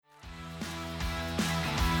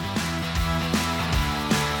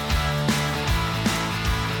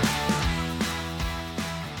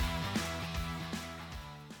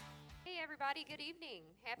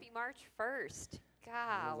Happy March 1st.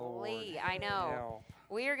 Golly, Lord, I know. help.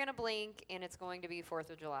 We are going to blink, and it's going to be 4th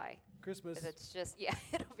of July. Christmas. It's just, yeah,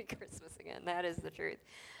 it'll be Christmas again. That is the truth.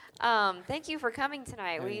 Thank you for coming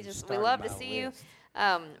tonight. We love to see you.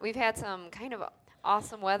 We've had some kind of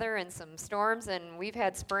awesome weather and some storms, and we've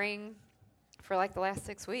had spring for like the last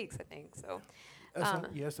 6 weeks, I think. So,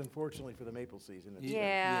 Yes, unfortunately for the maple season. It's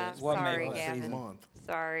yeah, it's what sorry, maple Gavin. season. month.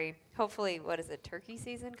 Sorry. Hopefully, what is it, turkey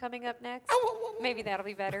season coming up next? Maybe that'll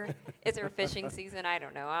be better. Is there fishing season? I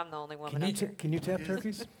don't know. I'm the only woman up here. Can you tap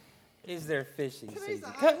turkeys? Is there fishing season? the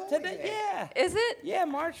high Today, yeah. Is it? Yeah,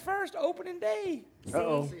 March 1st, opening day.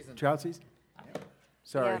 Uh-oh. Season. Trout season?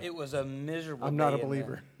 Sorry. Yeah. It was a miserable I'm not a day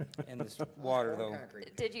believer. in this water, though.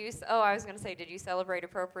 Concrete. Did you? I was going to say, did you celebrate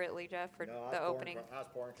appropriately, Jeff, for No, the opening? I was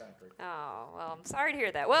pouring concrete. Oh, well, I'm sorry to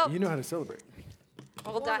hear that. Well, You know how to celebrate.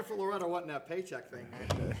 we'll Wonder if Loretta wasn't that paycheck thing.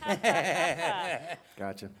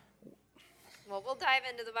 Gotcha. Well, we'll dive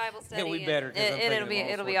into the Bible study. we and- better, 'cause I'm and thinking it'll of be all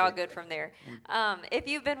it'll be sorts all of- good from there. If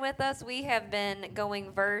you've been with us, we have been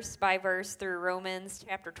going verse by verse through Romans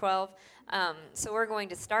chapter 12. So we're going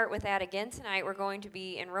to start with that again tonight. We're going to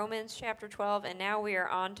be in Romans chapter 12, and now we are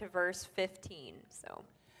on to verse 15.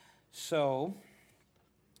 So,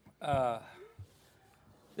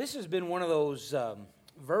 this has been one of those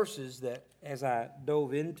verses that, as I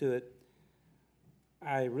dove into it,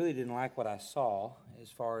 I really didn't like what I saw as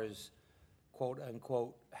far as, quote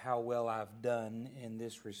unquote, how well I've done in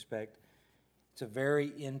this respect. It's a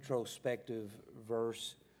very introspective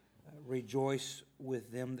verse. Rejoice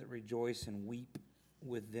with them that rejoice and weep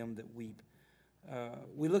with them that weep.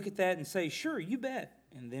 We look at that and say, sure, you bet.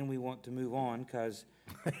 And then we want to move on because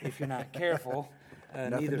if you're not careful,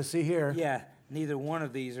 Nothing to see here. Yeah, neither one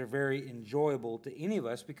of these are very enjoyable to any of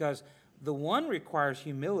us because the one requires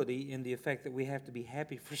humility in the effect that we have to be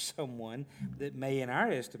happy for someone that may, in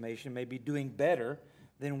our estimation, may be doing better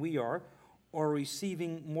than we are or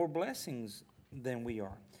receiving more blessings than we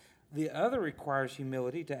are. The other requires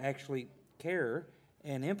humility to actually care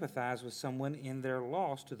and empathize with someone in their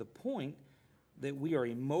loss to the point that we are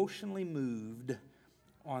emotionally moved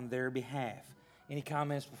on their behalf. Any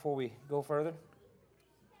comments before we go further?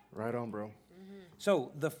 Right on, bro.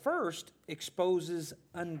 So the first exposes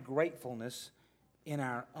ungratefulness in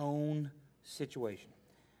our own situation.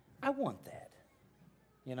 I want that.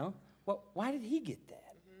 You know? Well, why did he get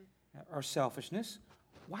that? Or selfishness.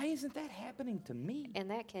 Why isn't that happening to me?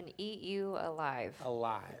 And that can eat you alive.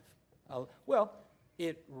 Alive. Well,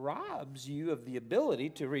 it robs you of the ability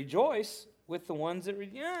to rejoice with the ones that...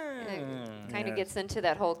 Kind of gets into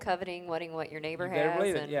that whole coveting, wanting what your neighbor You better has.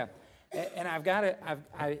 believe it, and yeah. And I've got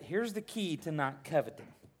to, here's the key to not coveting,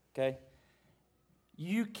 okay?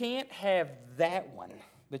 You can't have that one,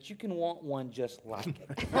 but you can want one just like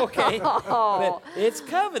it, okay? But it's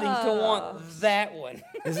coveting to want that one.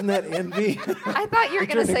 Isn't that envy? I thought you were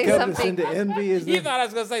going to say Covetous something into envy, isn't You it? thought I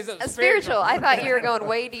was going to say something spiritual. I thought you were going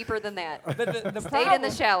way deeper than that. But the Stayed in the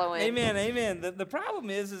shallow end. Amen, amen. The problem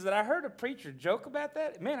is that I heard a preacher joke about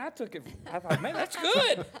that. Man, I took it. I thought, man, that's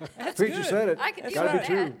good. That's Preacher good. said it. I can That's deal Gotta with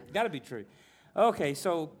be true. that. Got to be true. Okay,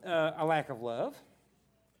 so a lack of love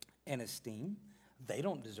and esteem, they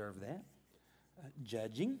don't deserve that.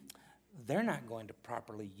 Judging, they're not going to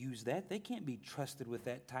properly use that. They can't be trusted with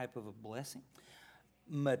that type of a blessing.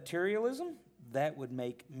 Materialism, that would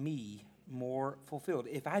make me more fulfilled.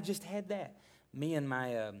 If I just had that, me and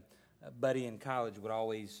my buddy in college would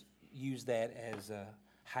always use that as a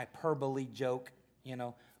hyperbole joke. You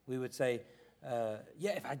know, we would say, yeah,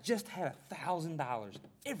 if I just had $1,000,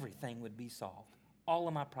 everything would be solved. All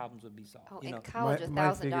of my problems would be solved. Oh, you in know, college,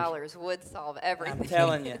 my $1,000 would solve everything. I'm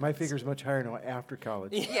telling you. My figure's much higher now after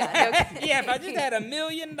college. Yeah, okay. Yeah, if I just had $1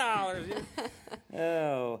 million.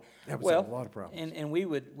 Oh, That would well, solve a lot of problems. and we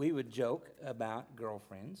would joke about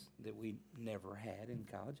girlfriends that we never had in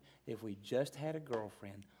college. If we just had a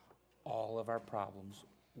girlfriend, all of our problems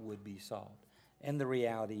would be solved. And the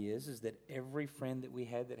reality is that every friend that we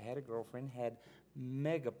had that had a girlfriend had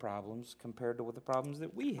mega problems compared to what the problems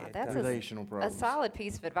that we had. That's Relational a problems. solid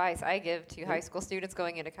piece of advice I give to high school students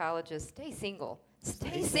going into college is stay single. Stay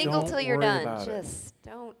Don't single till you're worry done. about it. Just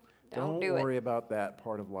don't Don't do worry about that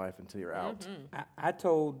part of life until you're out. I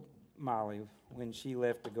told Molly when she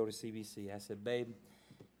left to go to CBC, I said, babe,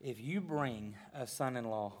 if you bring a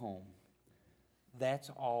son-in-law home, that's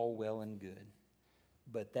all well and good.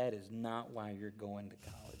 But that is not why you're going to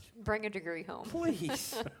college. Bring a degree home.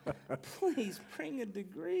 Please, please bring a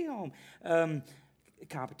degree home.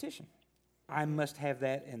 Competition. I must have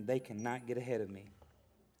that, and they cannot get ahead of me.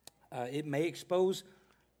 It may expose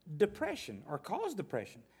depression or cause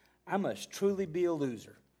depression. I must truly be a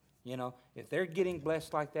loser. You know, if they're getting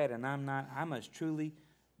blessed like that and I'm not, I must truly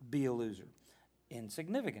be a loser. In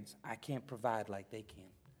significance, I can't provide like they can.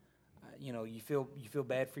 You feel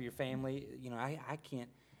bad for your family. I can't.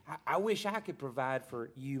 I wish I could provide for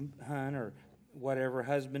you, hon, or whatever,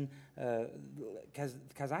 husband,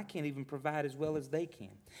 because I can't even provide as well as they can.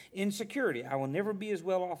 In security, I will never be as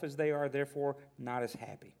well off as they are, therefore not as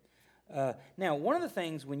happy. Now, one of the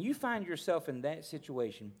things, when you find yourself in that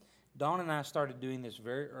situation, Dawn and I started doing this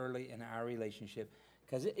very early in our relationship,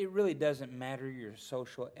 because it really doesn't matter your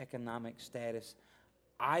social economic status.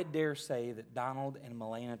 I dare say that Donald and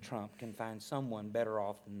Melania Trump can find someone better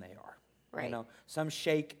off than they are. Right. Some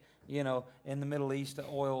sheikh, in the Middle East,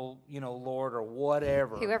 oil, lord or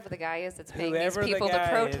whatever. Whoever the guy is that's paying Whoever these people the guy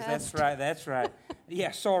to protest. Is, that's right.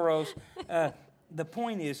 Yeah, Soros. The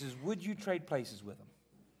point is would you trade places with them?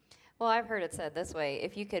 Well, I've heard it said this way: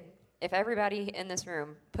 if everybody in this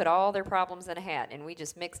room put all their problems in a hat and we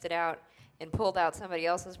just mixed it out and pulled out somebody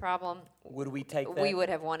else's problem, would we take that? We would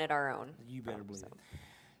have wanted our own. You better believe it.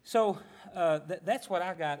 So that's what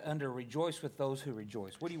I got under rejoice with those who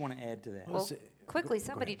rejoice. What do you want to add to that? Well, quickly,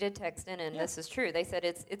 somebody did text in, and this is true. They said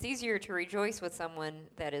it's easier to rejoice with someone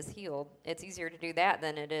that is healed. It's easier to do that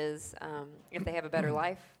than it is if they have a better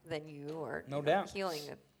life than you or no doubt healing.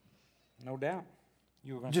 No doubt.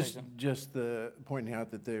 You were going to say something? Just pointing out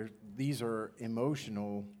that these are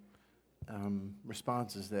emotional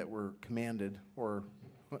responses that were commanded, or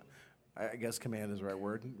I guess command is the right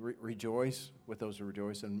word. Rejoice with those who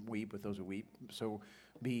rejoice and weep with those who weep. So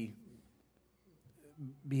be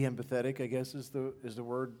empathetic, I guess is the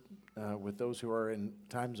word, with those who are in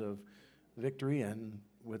times of victory and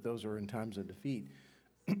with those who are in times of defeat.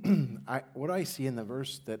 What I see in the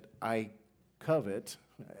verse that I covet,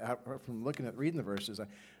 from reading the verses,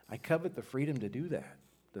 I covet the freedom to do that.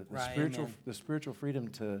 The spiritual freedom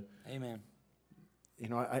to. Amen.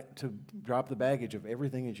 To drop the baggage of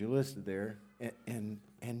everything that you listed there and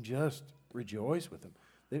just rejoice with them.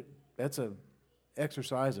 That's a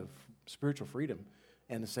exercise of spiritual freedom.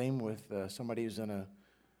 And the same with somebody who's in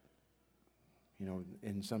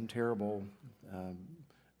some terrible,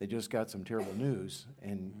 they just got some terrible news,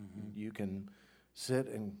 and you can sit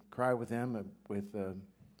and cry with them with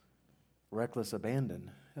reckless abandon.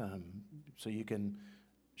 So you can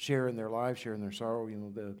share in their life, share in their sorrow.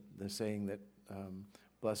 The saying that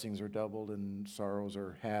blessings are doubled and sorrows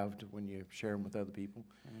are halved when you share them with other people.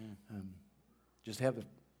 Just have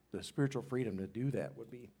the spiritual freedom to do that would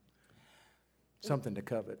be something to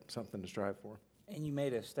covet, something to strive for. And you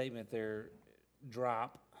made a statement there,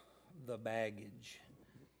 drop the baggage.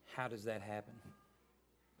 How does that happen?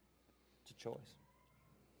 It's a choice.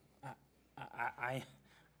 I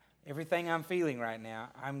everything I'm feeling right now,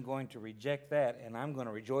 I'm going to reject that, and I'm going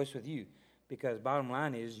to rejoice with you. Because bottom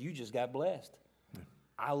line is, you just got blessed.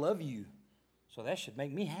 I love you, so that should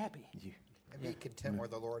make me happy. And be content where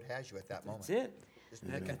the Lord has you at that moment. That's it. Just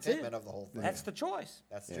the contentment of the whole thing. That's the choice.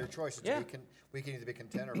 That's your choice. Yeah. We can either be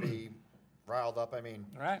content or be riled up. I mean,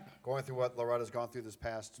 right. Going through what Loretta's gone through this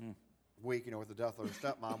past week, with the death of her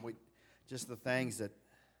stepmom, just the things that,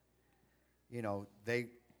 they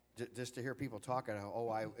just to hear people talking.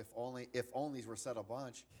 If onlys were said a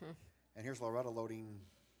bunch, and here's Loretta loading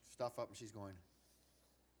stuff up, and she's going,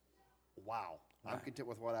 wow, I'm content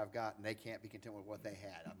with what I've got, and they can't be content with what they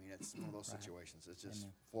had. I mean, it's one of those situations. It's just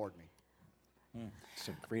floored me.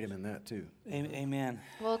 Some freedom in that, too. Amen.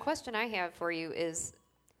 Well, a question I have for you is,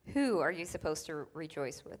 who are you supposed to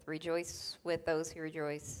rejoice with? Rejoice with those who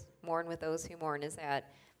rejoice, mourn with those who mourn. Is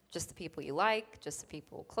that just the people you like, just the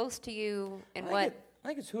people close to you? And I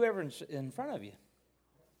think it's whoever in front of you.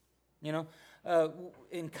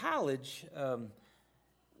 In college,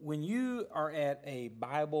 when you are at a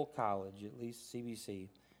Bible college, at least CBC,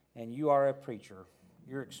 and you are a preacher,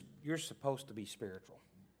 you're supposed to be spiritual.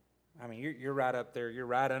 I mean, you're right up there. You're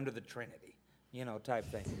right under the Trinity, type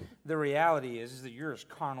thing. The reality is that you're as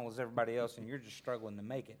carnal as everybody else, and you're just struggling to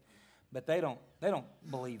make it. But they don't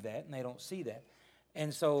believe that, and they don't see that.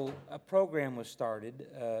 And so a program was started,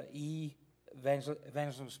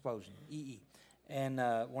 Evangelism Explosion, EE, and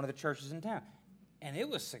one of the churches in town. And it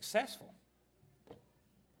was successful.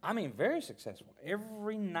 I mean, very successful.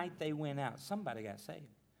 Every night they went out, somebody got saved.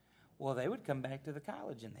 Well, they would come back to the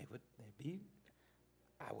college, and they'd be,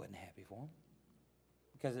 I wasn't happy for them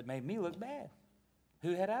because it made me look bad.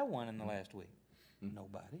 Who had I won in the last week?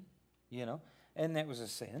 Nobody, and that was a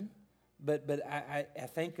sin. But I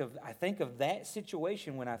think of that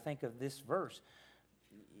situation when I think of this verse,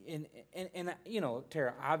 and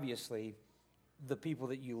Tara, obviously, the people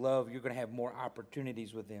that you love, you're going to have more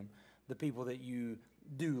opportunities with them. The people that you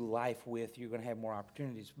do life with, you're going to have more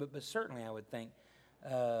opportunities. But certainly, I would think,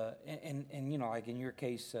 like in your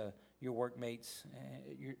case, your workmates,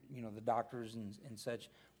 the doctors and such.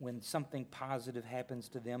 When something positive happens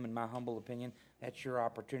to them, in my humble opinion, that's your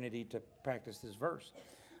opportunity to practice this verse.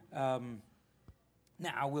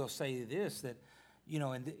 Now, I will say this, that,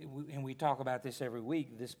 and we talk about this every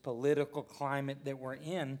week, this political climate that we're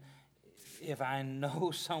in, if I know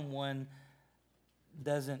someone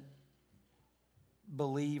doesn't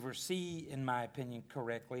believe or see, in my opinion,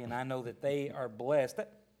 correctly, and I know that they are blessed,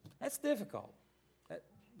 that's difficult.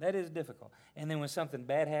 That is difficult. And then when something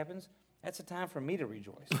bad happens, that's a time for me to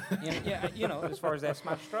rejoice. As far as that's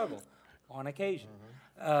my struggle on occasion.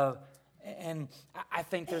 And I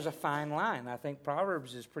think there's a fine line. I think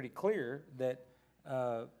Proverbs is pretty clear that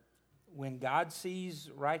when God sees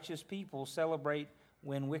righteous people celebrate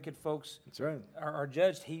when wicked folks are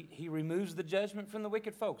judged, he removes the judgment from the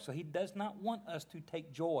wicked folks. So he does not want us to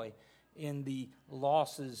take joy in the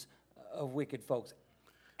losses of wicked folks.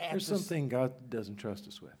 There's something God doesn't trust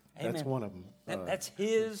us with. Amen. That's one of them. That's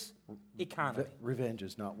his economy. Revenge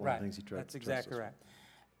is not one of the things he trusts us with. That's exactly right.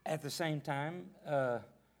 At the same time,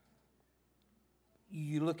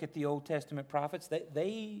 you look at the Old Testament prophets,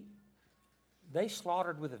 they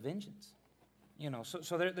slaughtered with a vengeance.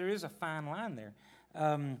 So there is a fine line there.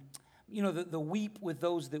 The weep with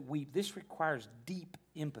those that weep, this requires deep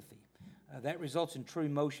empathy. That results in true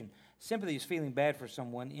emotion. Sympathy is feeling bad for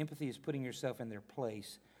someone. Empathy is putting yourself in their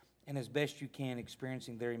place, and as best you can,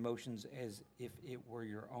 experiencing their emotions as if it were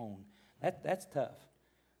your own. That's tough.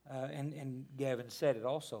 And Gavin said it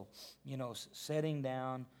also, setting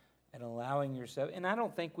down and allowing yourself. And I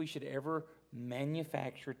don't think we should ever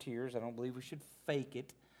manufacture tears. I don't believe we should fake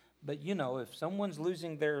it. But, if someone's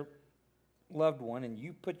losing their loved one and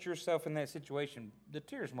you put yourself in that situation, the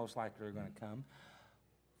tears most likely are going to come.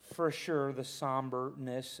 For sure, the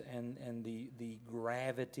somberness and the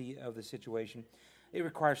gravity of the situation. It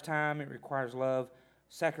requires time. It requires love.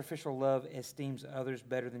 Sacrificial love esteems others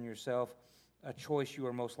better than yourself. A choice you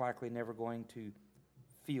are most likely never going to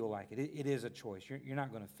feel like it. It is a choice. You're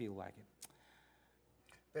not going to feel like it.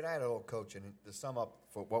 But I had an old coach, and to sum up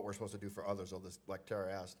for what we're supposed to do for others, like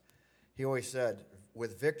Tara asked, he always said,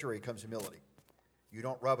 with victory comes humility. You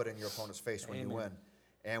don't rub it in your opponent's face when you win.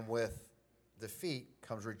 And with defeat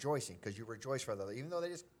comes rejoicing, because you rejoice for the other. Even though they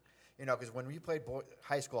just, because when you played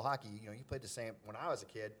high school hockey, you played the same. When I was a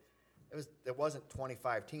kid, it wasn't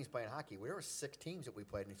 25 teams playing hockey. There were 6 teams that we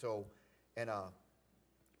played. And so in a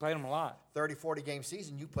played them a lot. 30, 40 game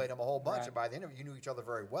season, you played them a whole bunch. Right. And by the end of it, you knew each other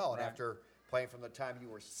very well. And Right. after playing from the time you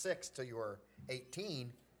were 6 till you were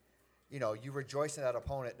 18, you rejoice in that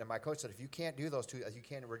opponent. And my coach said, if you can't do those two, as you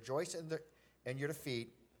can rejoice in your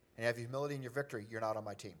defeat and have humility in your victory, you're not on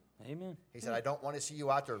my team. Amen. He said, I don't want to see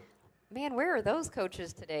you out there. Man, where are those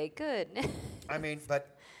coaches today? Good. I mean,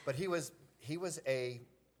 but he was a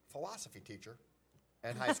philosophy teacher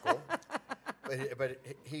in high school. but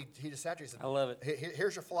he just sat there and said, I love it.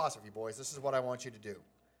 Here's your philosophy, boys. This is what I want you to do.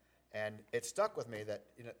 And it stuck with me that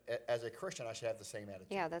as a Christian, I should have the same attitude.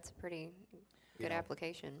 Yeah, that's a pretty good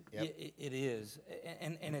application. Yep. Yeah, it is,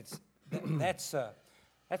 and it's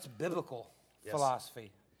that's biblical Yes.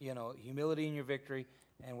 philosophy. Humility in your victory,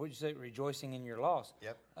 and what you say, rejoicing in your loss.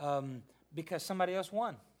 Yep. Because somebody else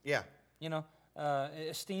won. Yeah.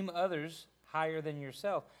 Esteem others higher than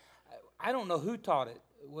yourself. I don't know who taught it.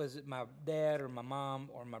 Was it my dad or my mom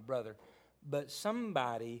or my brother? But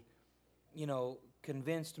somebody,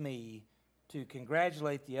 convinced me to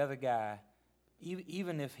congratulate the other guy,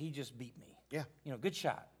 even if he just beat me. Yeah. Good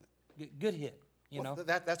shot, good hit.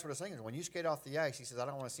 That's what I'm saying. When you skate off the ice, he says, I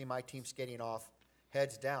don't want to see my team skating off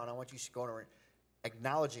heads down. I want you going around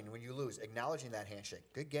acknowledging when you lose, acknowledging that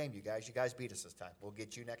handshake. Good game, you guys. You guys beat us this time. We'll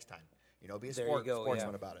get you next time. Be a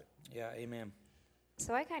sportsman about it. Yeah, amen.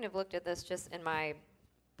 So I kind of looked at this just in my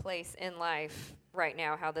place in life right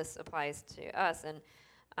now, how this applies to us. And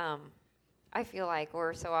I feel like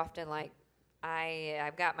we're so often like,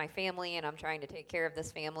 I've got my family and I'm trying to take care of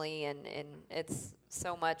this family, and it's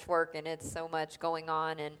so much work and it's so much going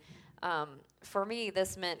on. And for me,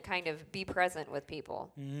 this meant kind of be present with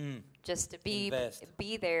people. Just to be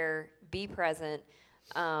there, be present,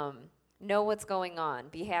 know what's going on,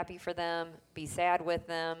 be happy for them, be sad with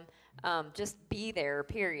them, just be there,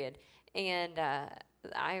 period. And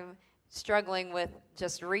I'm struggling with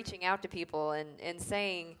just reaching out to people and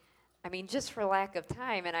saying, just for lack of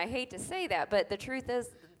time, and I hate to say that, but the truth is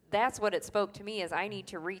that's what it spoke to me, is I need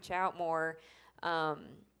to reach out more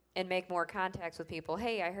and make more contacts with people.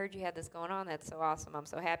 Hey, I heard you had this going on. That's so awesome. I'm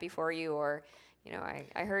so happy for you. Or,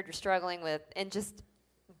 I heard you're struggling with, and just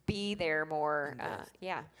be there more.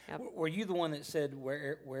 Yeah. Yep. Were you the one that said,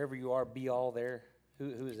 wherever you are, be all there?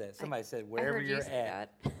 Who is that? Somebody said, I wherever heard you you're say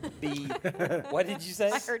at, that. be. What did you say?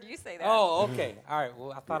 I heard you say that. Oh, okay. All right.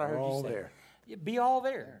 Well, I thought I heard all you say there. Yeah, be all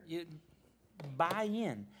there. You buy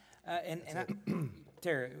in.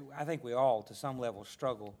 Terry, I think we all, to some level,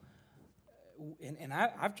 struggle. And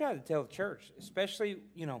I've tried to tell the church, especially,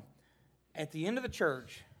 at the end of the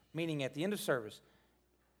church, meaning at the end of service,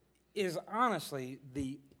 is honestly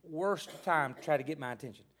the worst time to try to get my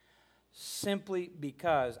attention. Simply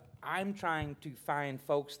because I'm trying to find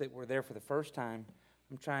folks that were there for the first time.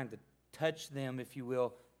 I'm trying to touch them, if you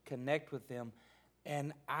will, connect with them.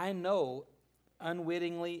 And I know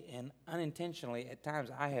unwittingly and unintentionally at times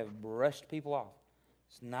I have brushed people off.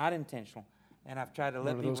 It's not intentional. And I've tried to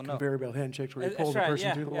let people know. One of those conveyor belt handshakes where you pull That's the right, person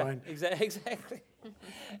yeah, through the yeah, line. Exactly.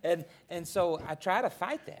 and so I try to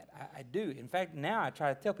fight that. I do. In fact, now I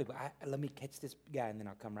try to tell people, let me catch this guy and then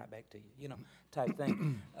I'll come right back to you, type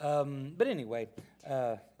thing. But anyway,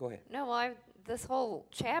 go ahead. No, well, this whole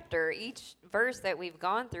chapter, each verse that we've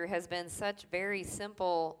gone through has been such very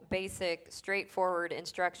simple, basic, straightforward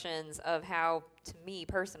instructions of how, to me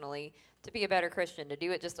personally, to be a better Christian, to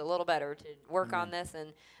do it just a little better, to work on this.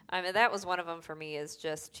 And I mean, that was one of them for me, is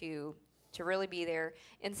just to really be there.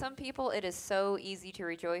 And some people, it is so easy to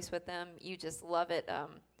rejoice with them. You just love it.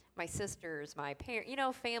 My sisters, my parents,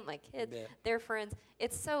 family, my kids, their friends.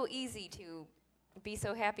 It's so easy to be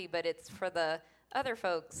so happy, but it's for the other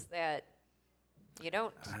folks that you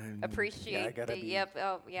don't appreciate. Yeah,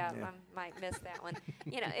 I might miss that one.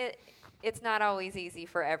 It's not always easy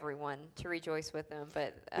for everyone to rejoice with them,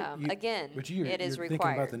 but it is required.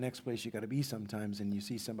 Thinking about the next place you got to be sometimes, and you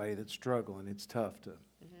see somebody that's struggling. It's tough to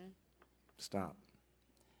stop.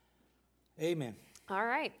 Amen. All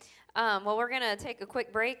right. Well, we're going to take a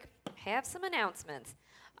quick break, have some announcements.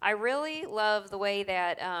 I really love the way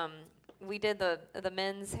that we did the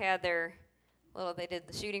men's had their they did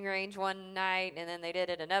the shooting range one night, and then they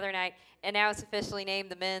did it another night, and now it's officially named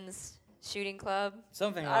the men's shooting club.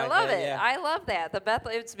 Something like that. I love that, it. yeah. I love that.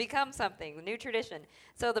 It's become something, the new tradition.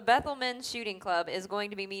 So the Bethel Men's Shooting Club is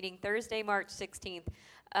going to be meeting Thursday, March 16th.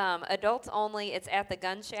 Adults only. It's at the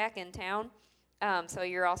Gun Shack in town. So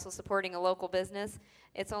you're also supporting a local business.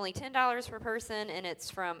 It's only $10 per person, and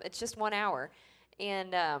it's just 1 hour.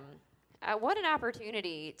 And what an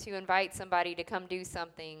opportunity to invite somebody to come do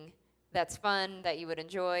something that's fun, that you would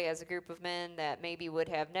enjoy as a group of men that maybe would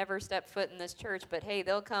have never stepped foot in this church, but hey,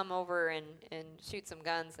 they'll come over and shoot some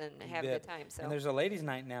guns and have a good time. So. And there's a ladies'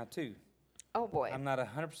 night now, too. Oh, boy. I'm not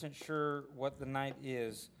 100% sure what the night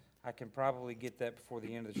is. I can probably get that before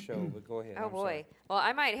the end of the show, but go ahead. Oh, I'm boy. sorry. Well,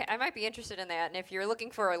 I might be interested in that, and if you're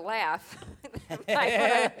looking for a laugh,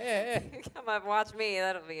 come up, watch me.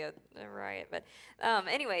 That'll be a riot. But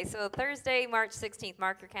anyway, so Thursday, March 16th,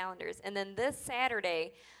 mark your calendars. And then this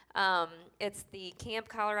Saturday, it's the Camp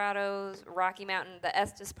Colorado's Rocky Mountain, the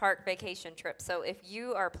Estes Park vacation trip. So if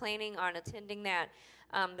you are planning on attending that,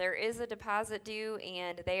 there is a deposit due,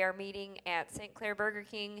 and they are meeting at St. Clair Burger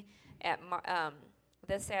King at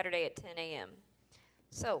this Saturday at 10 a.m.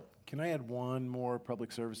 So, can I add one more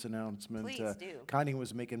public service announcement? Please do. Connie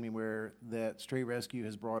was making me aware that Stray Rescue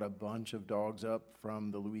has brought a bunch of dogs up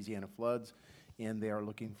from the Louisiana floods, and they are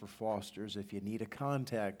looking for fosters. If you need a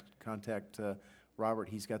contact Robert.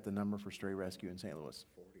 He's got the number for Stray Rescue in St. Louis.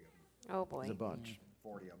 40 of them. Oh, boy. There's a bunch.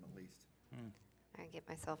 40 of them at least. I get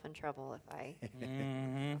myself in trouble if I...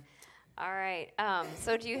 Mm-hmm. All right.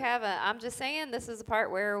 So do you have I'm just saying, this is the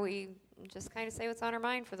part where we just kind of say what's on our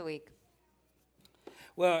mind for the week.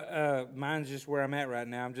 Well, mine's just where I'm at right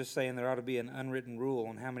now. I'm just saying there ought to be an unwritten rule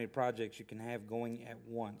on how many projects you can have going at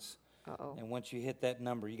once. Uh-oh. And once you hit that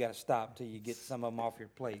number, you got to stop till you get some of them off your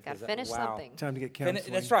plate. Got to finish something. Time to get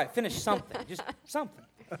counseling. That's right. Finish something. Just something.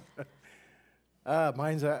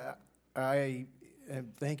 Mine's I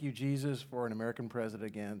thank you, Jesus, for an American president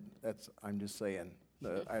again. I'm just saying.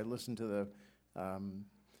 I listened to the.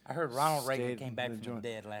 I heard Ronald Reagan came back from the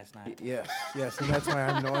dead last night. Yes, and that's why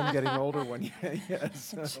I know I'm getting older one.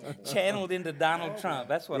 Yes. Channeled into Donald Trump.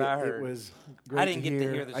 That's what I heard. It was great I didn't get to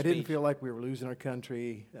hear the I didn't speech. feel like we were losing our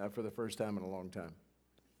country for the first time in a long time.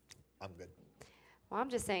 I'm good. Well, I'm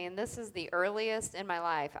just saying, this is the earliest in my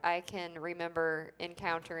life I can remember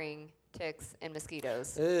encountering ticks and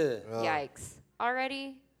mosquitoes. Ugh. Yikes.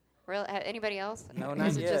 Already? Really? Anybody else? No,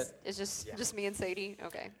 not yet. It's just me and Sadie?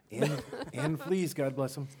 Okay. And fleas, God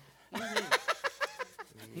bless them.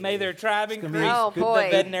 May their tribe increase. Oh, boy.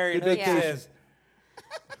 The veterinarian says.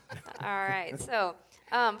 All right. So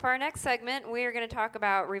for our next segment, we are going to talk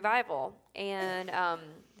about revival. And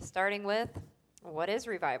starting with, what is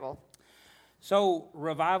revival? So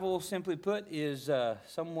revival, simply put, is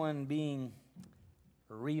someone being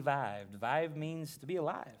revived. Vive means to be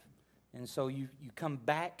alive. And so you come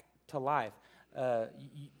back to life.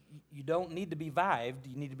 You don't need to be vived,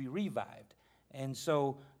 you need to be revived. And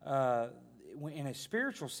so in a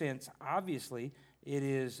spiritual sense, obviously, it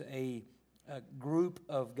is a group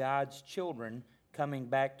of God's children coming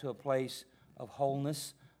back to a place of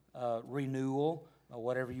wholeness, renewal,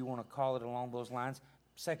 whatever you want to call it along those lines.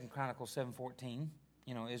 2 Chronicles 7:14,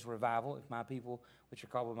 is revival. If my people, which are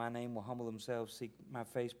called by my name, will humble themselves, seek my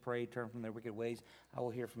face, pray, turn from their wicked ways, I will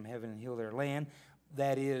hear from heaven and heal their land.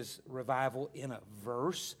 That is revival in a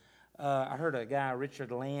verse. I heard a guy,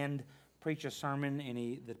 Richard Land, preach a sermon, and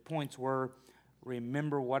the points were,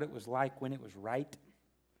 remember what it was like when it was right,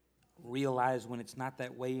 realize when it's not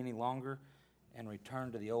that way any longer, and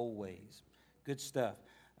return to the old ways. Good stuff.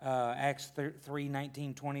 Acts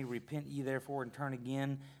 3:19-20, repent ye therefore and turn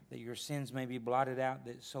again, that your sins may be blotted out,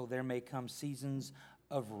 that so there may come seasons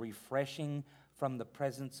of refreshing from the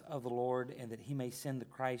presence of the Lord, and that he may send the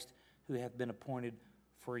Christ who hath been appointed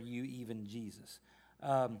for you, even Jesus.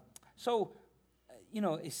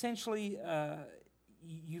 Essentially,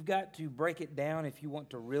 you've got to break it down if you want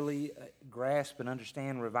to really grasp and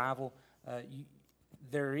understand revival.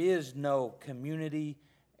 There is no community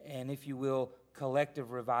and, if you will,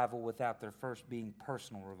 collective revival without there first being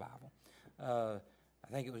personal revival. I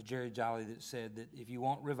think it was Jerry Jolly that said that if you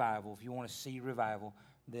want revival, if you want to see revival,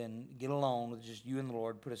 then get alone with just you and the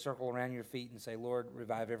Lord, put a circle around your feet and say, Lord,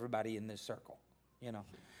 revive everybody in this circle.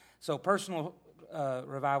 So personal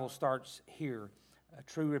revival starts here.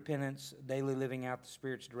 True repentance, daily living out the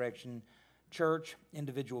Spirit's direction. Church,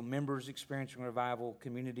 individual members experiencing revival.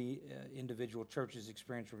 Community, individual churches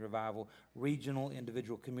experiencing revival. Regional,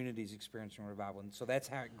 individual communities experiencing revival. And so that's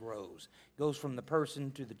how it grows. It goes from the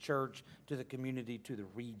person to the church to the community to the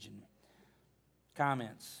region.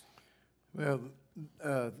 Comments? Well,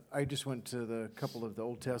 I just went to the couple of the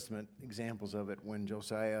Old Testament examples of it when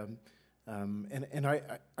Josiah, and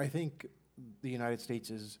I think the United States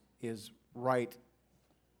is ripe,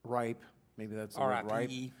 maybe that's the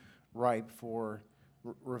word, ripe for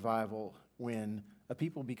revival when a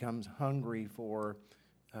people becomes hungry for,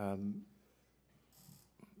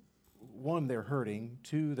 one, they're hurting,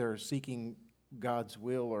 two, they're seeking God's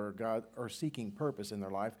will or seeking purpose in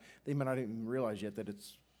their life. They may not even realize yet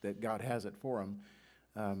that God has it for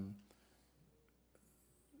them.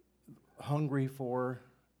 Hungry for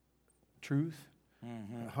truth,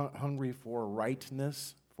 hungry for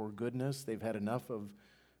rightness, for goodness. They've had enough of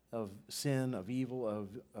sin, of evil,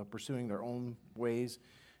 of pursuing their own ways.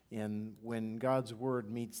 And when God's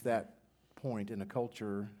word meets that point in a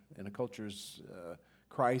culture's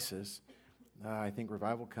crisis, I think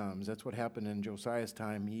revival comes. That's what happened in Josiah's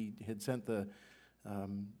time. He had sent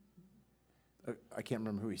I can't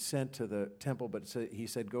remember who he sent to the temple, but he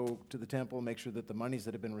said, go to the temple, make sure that the monies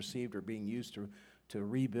that have been received are being used to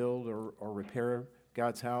rebuild or repair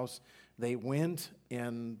God's house. They went,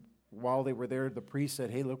 and while they were there, the priest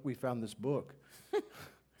said, hey, look, we found this book.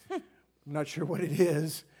 I'm not sure what it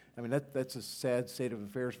is. I mean, that's a sad state of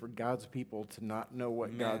affairs for God's people to not know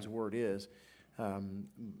what God's word is.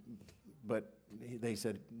 But they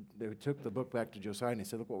said, they took the book back to Josiah, and they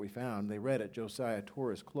said, look what we found. They read it. Josiah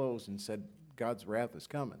tore his clothes and said, God's wrath is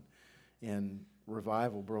coming. And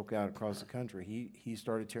revival broke out across the country. He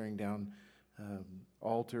started tearing down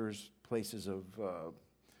altars, places of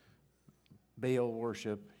Baal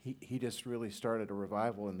worship. He just really started a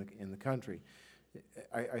revival in the country.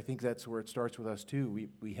 I think that's where it starts with us too.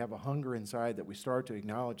 We have a hunger inside that we start to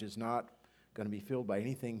acknowledge is not going to be filled by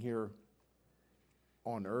anything here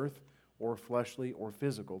on earth or fleshly or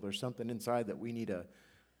physical. There's something inside that we need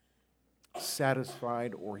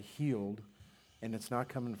satisfied or healed, and it's not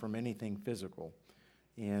coming from anything physical.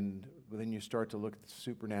 And then you start to look at the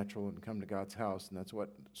supernatural and come to God's house, and that's what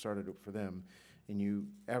started it for them. And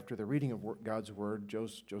after the reading of God's word,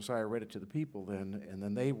 Josiah read it to the people then, and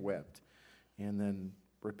then they wept. And then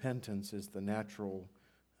repentance is the natural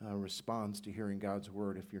response to hearing God's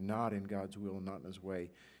word if you're not in God's will and not in his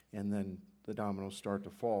way. And then the dominoes start to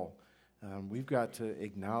fall. We've got to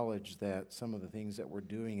acknowledge that some of the things that we're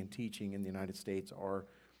doing and teaching in the United States are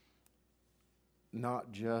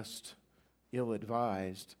not just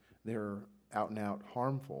ill-advised, they're out and out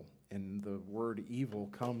harmful. And the word evil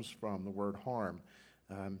comes from the word harm.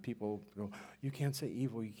 People go, you can't say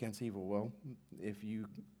evil, you can't say evil. Well, if you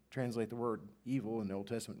translate the word evil in the Old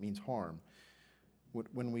Testament, it means harm.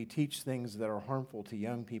 When we teach things that are harmful to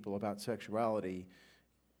young people about sexuality,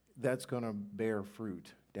 that's going to bear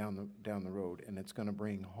fruit down the road, and it's going to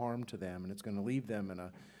bring harm to them, and it's going to leave them in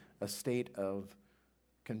a state of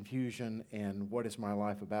confusion and what is my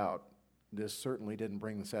life about. This certainly didn't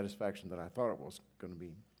bring the satisfaction that I thought it was going to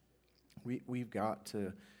be. We've got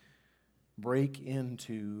to break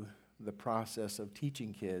into the process of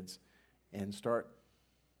teaching kids and start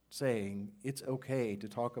saying it's okay to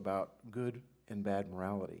talk about good and bad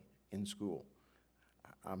morality in school.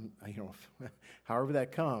 However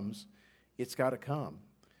that comes, it's got to come.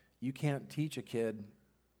 You can't teach a kid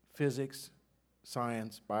physics,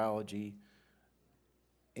 science, biology,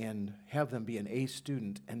 and have them be an A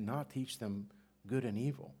student and not teach them good and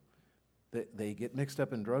evil. They get mixed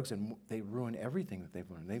up in drugs and they ruin everything that they've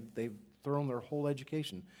learned. They've thrown their whole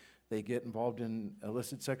education. They get involved in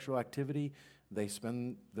illicit sexual activity. They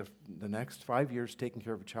spend the next 5 years taking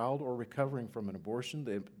care of a child or recovering from an abortion,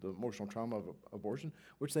 the emotional trauma of abortion,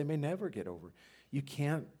 which they may never get over. You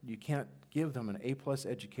can't give them an A-plus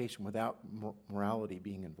education without morality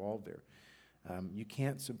being involved there. You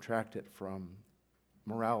can't subtract it from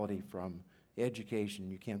morality from education.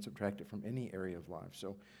 You can't subtract it from any area of life.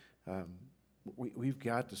 So we've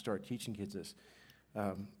got to start teaching kids this.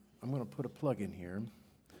 I'm going to put a plug in here.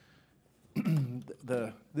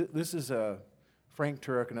 This is Frank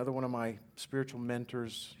Turek, another one of my spiritual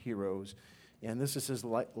mentors, heroes, and this is his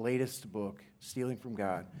latest book, Stealing from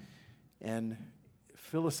God. And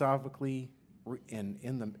philosophically,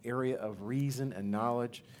 in the area of reason and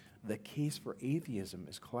knowledge, the case for atheism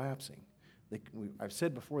is collapsing. I've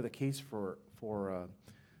said before, the case for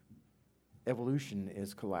evolution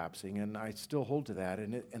is collapsing, and I still hold to that.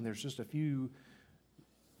 And there's just a few,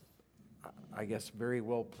 I guess, very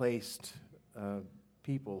well-placed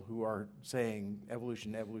people who are saying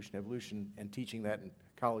evolution, evolution, evolution, and teaching that in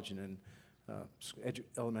college and in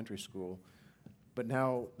elementary school. But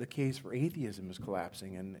now the case for atheism is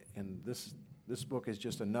collapsing, and this book is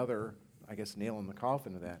just another, I guess, nail in the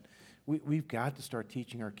coffin of that. We've got to start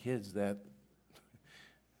teaching our kids that,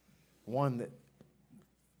 one, that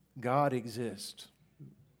God exists,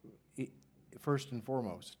 first and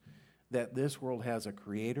foremost, that this world has a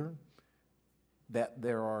creator, that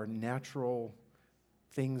there are natural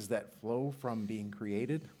things that flow from being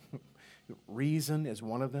created. Reason is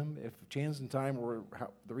one of them. If chance and time were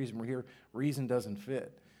the reason we're here, reason doesn't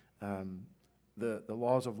fit. The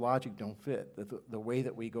laws of logic don't fit. The way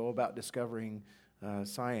that we go about discovering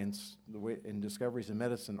science, the way and discoveries in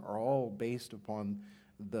medicine are all based upon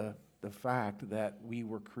the fact that we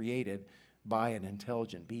were created by an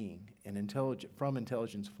intelligent being. And from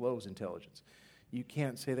intelligence flows intelligence. You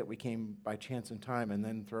can't say that we came by chance and time and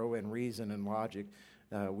then throw in reason and logic.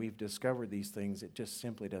 We've discovered these things. It just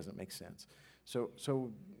simply doesn't make sense.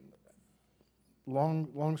 So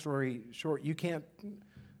long story short, you can't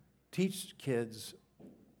teach kids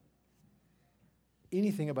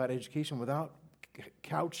anything about education without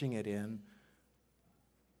couching it in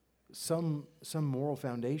some moral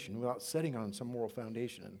foundation, without setting on some moral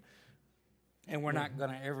foundation. And we're not going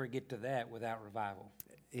to ever get to that without revival.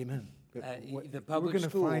 Amen. The public we're going to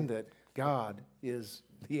school, find that God is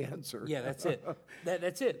the answer. Yeah, that's it.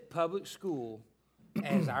 That's it. Public school,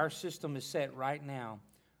 as our system is set right now,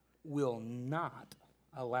 will not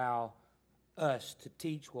allow us to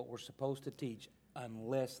teach what we're supposed to teach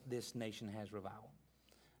unless this nation has revival.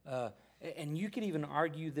 And you could even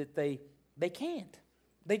argue that they can't.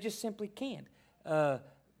 They just simply can't.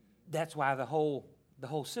 That's why the whole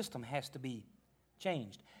system has to be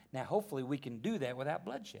changed. Now, hopefully we can do that without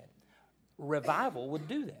bloodshed. Revival would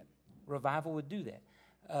do that. Revival would do that.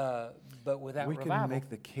 But without revival... We can make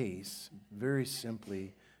the case very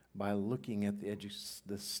simply by looking at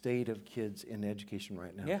the state of kids in education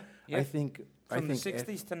right now. Yeah. I think From the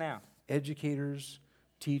 60s to now. Educators,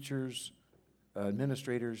 teachers,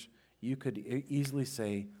 administrators, you could easily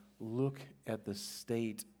say, look at the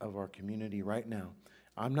state of our community right now.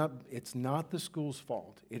 It's not the school's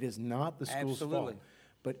fault. It is not the school's fault.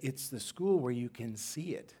 But it's the school where you can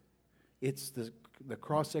see it. It's the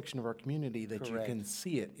cross-section of our community that Correct. You can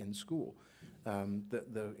see it in school.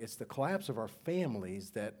 It's the collapse of our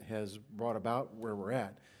families that has brought about where we're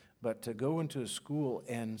at. But to go into a school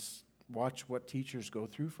and watch what teachers go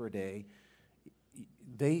through for a day,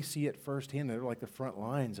 they see it firsthand. They're like the front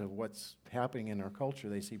lines of what's happening in our culture.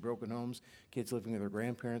 They see broken homes, kids living with their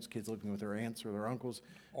grandparents, kids living with their aunts or their uncles.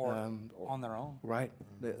 Or on their own. Right.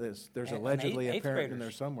 There's allegedly a parent in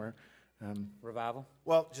there somewhere. Revival?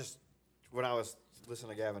 Well, just when I was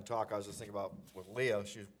listening to Gavin talk, I was just thinking about with Leah.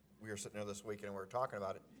 We were sitting there this weekend and we were talking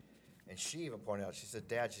about it. And she even pointed out, she said,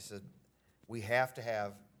 Dad, she said, we have to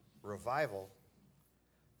have revival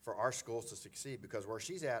for our schools to succeed, because where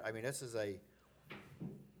she's at, I mean, this is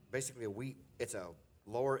it's a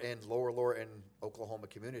lower end Oklahoma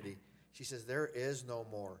community. She says there is no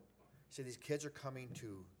more. She said these kids are coming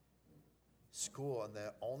to school and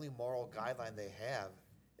the only moral guideline they have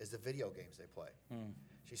is the video games they play.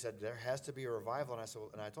 She said, there has to be a revival. And I said,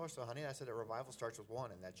 and I told her, so honey, I said, a revival starts with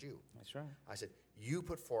one, and that's you. That's right. I said, you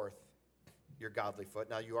put forth your godly foot.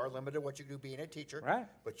 Now you are limited what you can do being a teacher. Right.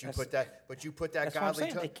 But you put that that's godly what I'm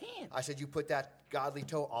saying. toe. They can't. I said, you put that godly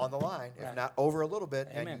toe on the line, Right. if not over a little bit,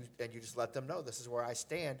 Amen. and you just let them know this is where I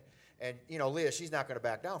stand. And Leah, she's not going to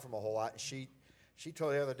back down from a whole lot. And she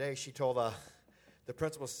told the other day, she told the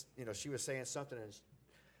principal, she was saying something, and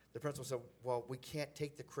the principal said, well, we can't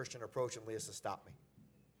take the Christian approach. And Leah said, stop me.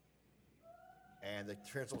 And the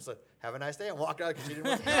principal said, have a nice day, and walked out because she didn't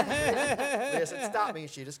want to help me. Leah said, stop me. And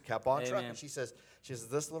she just kept on trucking. She says,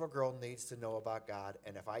 this little girl needs to know about God,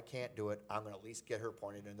 and if I can't do it, I'm going to at least get her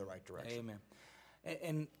pointed in the right direction. Amen.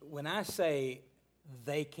 And when I say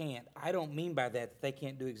they can't, I don't mean by that they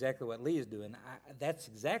can't do exactly what Leah's doing. That's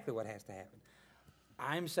exactly what has to happen.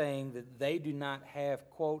 I'm saying that they do not have,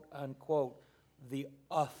 quote, unquote, the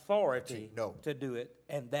authority to do it,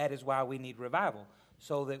 and that is why we need revival,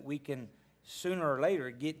 so that we can sooner or later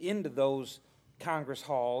get into those Congress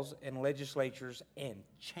halls and legislatures and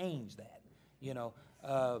change that,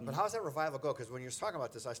 But how does that revival go? Because when you're talking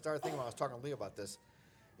about this, I started thinking when I was talking to Leah about this.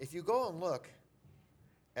 If you go and look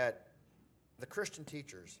at the Christian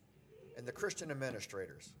teachers and the Christian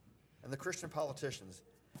administrators and the Christian politicians,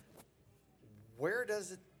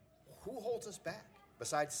 who holds us back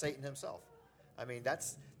besides Satan himself? I mean,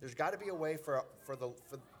 there's got to be a way for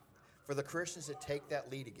the Christians to take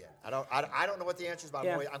that lead again. I don't know what the answer is, but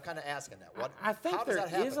I'm kind of asking that. I think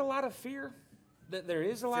there is a lot of fear. There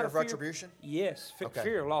is a lot of fear of retribution. Yes,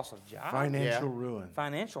 fear of loss of job, financial ruin.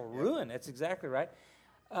 Financial ruin. That's exactly right.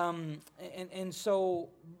 And so,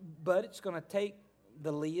 but it's going to take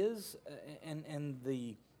the Leahs and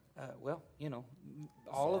the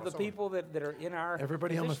all of the people that are in our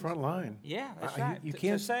everybody positions. on the front line. Yeah, that's right. You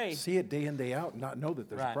can't see it day in, day out and not know that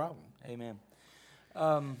there's a problem. Amen.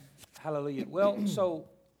 Hallelujah. Well, so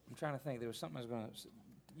I'm trying to think. There was something I was going to.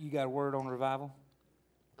 You got a word on revival?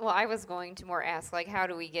 Well, I was going to more ask, how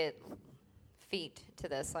do we get feet to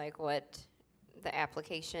this? What the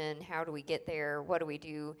application? How do we get there? What do we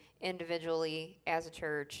do individually as a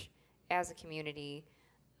church, as a community?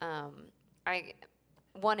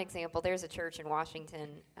 One example, there's a church in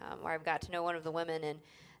Washington where I've got to know one of the women, and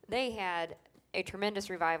they had a tremendous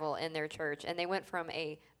revival in their church, and they went from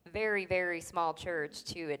a very, very small church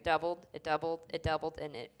to it doubled,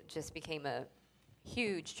 and it just became a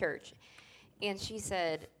huge church. And she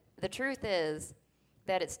said, the truth is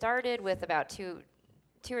that it started with about two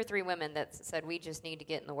or three women that said, we just need to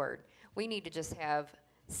get in the Word. We need to just have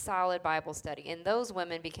solid Bible study. And those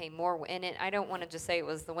women became more, and I don't want to just say it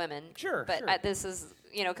was the women. Sure, but sure. This is,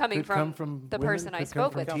 coming from the women, person I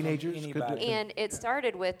spoke with. Teenagers. And it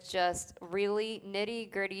started with just really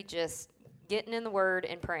nitty-gritty, just getting in the Word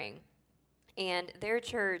and praying. And their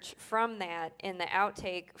church, from that, and the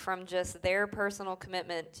outtake from just their personal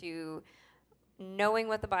commitment to knowing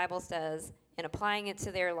what the Bible says and applying it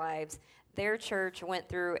to their lives, their church went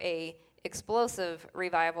through a explosive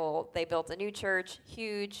revival. They built a new church,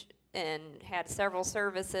 huge, and had several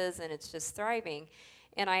services, and it's just thriving.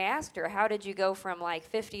 And I asked her, how did you go from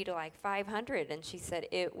 50 to 500? And she said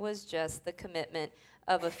it was just the commitment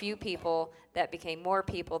of a few people that became more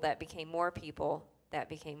people, that became more people, that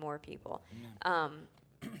became more people.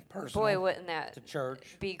 Personal, boy, wouldn't that to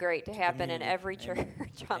church, be great to happen community. in every church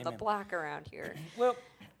on the Amen. block around here. Well,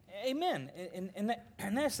 amen.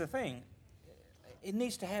 And that's the thing. It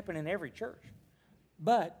needs to happen in every church.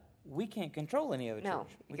 But we can't control any other church.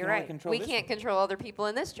 You're right. We can't control other people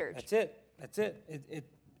in this church. That's it.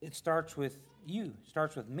 It starts with you. It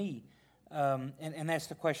starts with me. And that's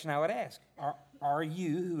the question I would ask. Are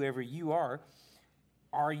you, whoever you are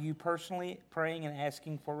you personally praying and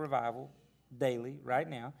asking for revival daily, right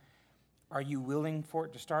now? Are you willing for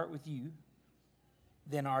it to start with you?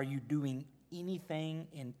 Then are you doing anything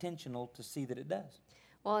intentional to see that it does?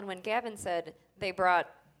 Well, and when Gavin said they brought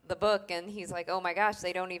the book, and he's like, oh my gosh,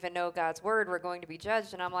 they don't even know God's word, we're going to be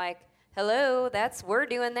judged. And I'm like, hello, we're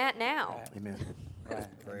doing that now. Right. Amen. Right.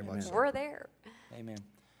 Very much so. We're there. Amen.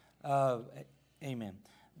 Amen.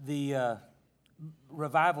 The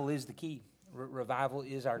revival is the key. Revival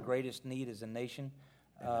is our greatest need as a nation.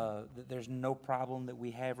 There's no problem that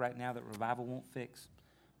we have right now that revival won't fix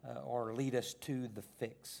or lead us to the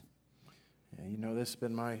fix. Yeah, this has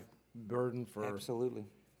been my burden for Absolutely.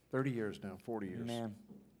 30 years now, 40 years. Amen.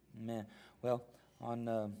 Well,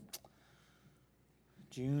 on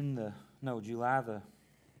July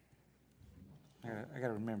I got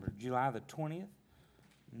to remember, July the 20th,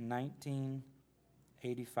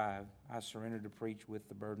 1985, I surrendered to preach with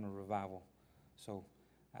the burden of revival. So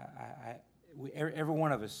every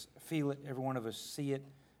one of us feel it, every one of us see it,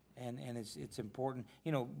 and it's important.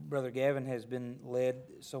 You know, Brother Gavin has been led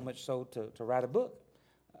so much so to write a book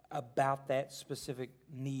about that specific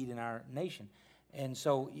need in our nation. And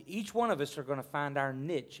so each one of us are going to find our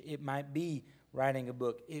niche. It might be writing a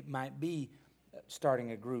book. It might be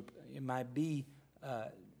starting a group. It might be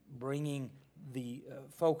bringing the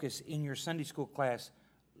focus in your Sunday school class.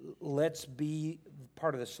 Let's be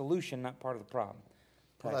part of the solution, not part of the problem.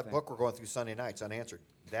 Well, that book we're going through Sunday nights, Unanswered.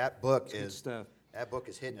 That book is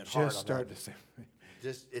hitting it hard. Just started to say.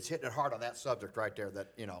 It's hitting it hard on that subject right there.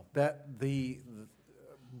 That that the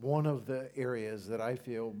one of the areas that I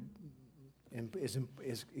feel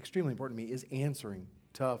is extremely important to me is answering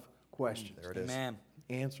tough questions. There it is. Amen.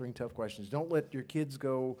 Answering tough questions. Don't let your kids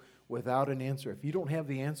go without an answer. If you don't have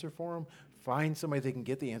the answer for them, find somebody that can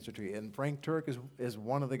get the answer to you. And Frank Turk is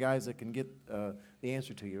one of the guys that can get the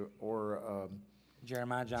answer to you. Or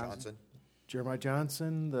Jeremiah Johnson. Jeremiah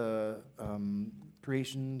Johnson, the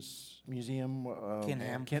Creations Museum. Ken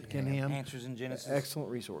Ham. Answers in Genesis. Excellent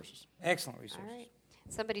resources. Excellent resources. All right.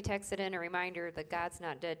 Somebody texted in a reminder the God's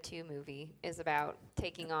Not Dead 2 movie is about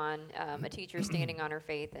taking on a teacher standing on her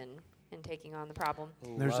faith and taking on the problem.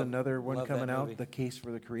 There's another one coming out. Movie. The Case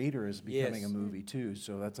for the Creator is becoming Yes. a movie too.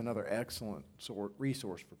 So that's another excellent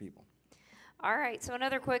resource for people. All right, so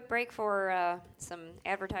another quick break for some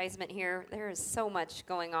advertisement here. There is so much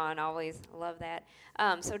going on, always love that.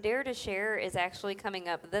 So Dare to Share is actually coming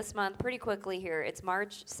up this month pretty quickly here. It's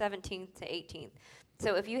March 17th to 18th.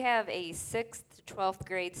 So if you have a 6th to 12th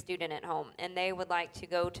grade student at home and they would like to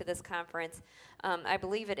go to this conference, I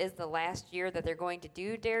believe it is the last year that they're going to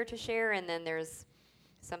do Dare to Share, and then there's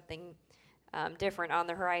something different on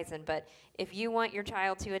the horizon. But if you want your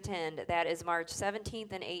child to attend, that is March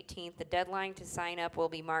 17th and 18th. The deadline to sign up will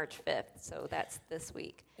be March 5th, so that's this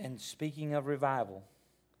week. And speaking of revival,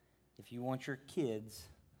 if you want your kids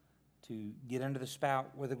to get under the spout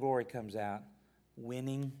where the glory comes out,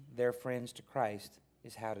 winning their friends to Christ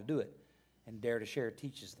is how to do it. And Dare to Share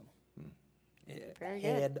teaches them. Very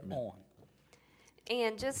Head good. on.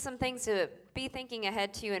 And just some things to be thinking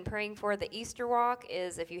ahead to and praying for. The Easter Walk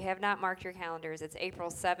is, if you have not marked your calendars, it's April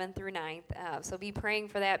 7th through 9th. So be praying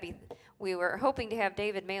for that. We were hoping to have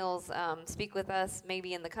David Males speak with us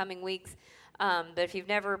maybe in the coming weeks. But if you've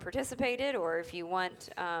never participated or if you want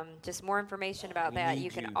just more information about that, you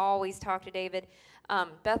can always talk to David.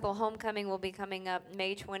 Bethel Homecoming will be coming up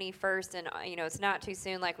May 21st, and it's not too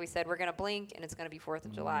soon. Like we said, we're going to blink, and it's going to be 4th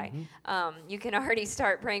of July. You can already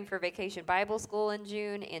start praying for Vacation Bible School in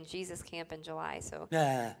June and Jesus Camp in July. So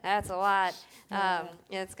that's a lot.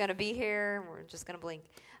 It's going to be here. We're just going to blink.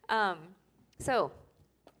 So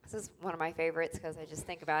this is one of my favorites because I just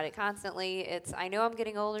think about it constantly. I know I'm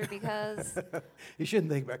getting older because... You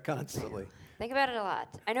shouldn't think about constantly. Think about it a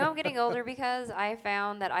lot. I know I'm getting older because I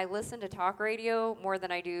found that I listen to talk radio more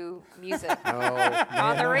than I do music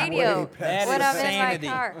on the radio when I'm in my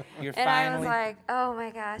car. I was like, oh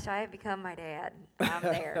my gosh, I have become my dad. I'm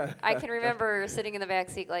there. I can remember sitting in the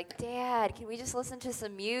back seat like, Dad, can we just listen to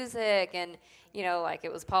some music? And, like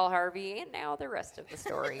it was Paul Harvey and now the rest of the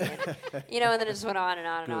story. And, and then it just went on and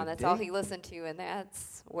on and on. That's all he listened to, and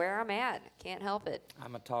that's where I'm at. Can't help it.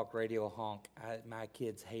 I'm a talk radio honk. My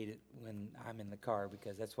kids hate it when I'm in the car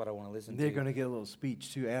because that's what I want to listen to. They're going to get a little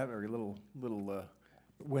speech too, or a little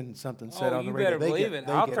when something's said on the radio. You better believe it.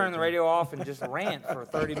 I'll turn the radio off and just rant for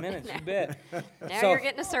 30 minutes. You bet. Now you're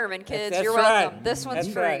getting a sermon, kids. That's you're welcome. Right. This one's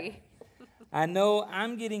that's free. Right. I know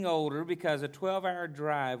I'm getting older because a 12-hour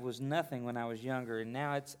drive was nothing when I was younger, and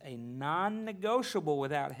now it's a non-negotiable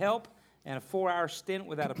without help, and a 4-hour stint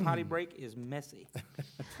without a potty break is messy.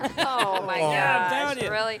 Oh, my gosh. I'm telling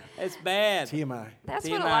you. Really? It's bad. TMI. That's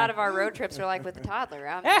TMI. what a lot of our road trips are like with the toddler.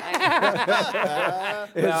 I'm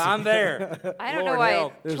there. I don't know Lord why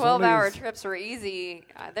help. 12-hour trips are easy.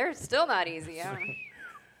 They're still not easy.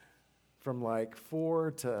 From like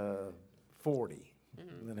 4 to 40.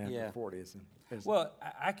 And then after 40 is Well,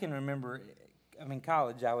 I can remember,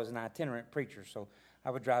 college, I was an itinerant preacher, so I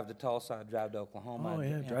would drive to Tulsa, I'd drive to Oklahoma. Oh,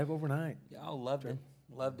 yeah, drive overnight. Oh, loved it.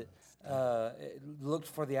 Looked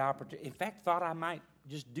for the opportunity. In fact, thought I might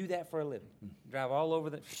just do that for a living. Drive all over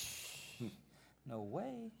the... No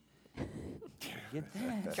way. Get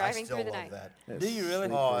that. Driving through the night. That. Do you really?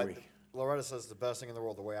 Oh, Loretta says the best thing in the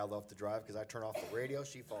world, the way I love to drive, because I turn off the radio,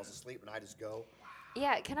 she falls asleep, and I just go.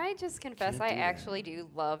 Yeah, can I just confess I actually do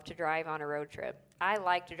love to drive on a road trip. I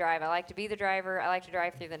like to drive. I like to be the driver. I like to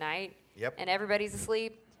drive through the night. Yep. And everybody's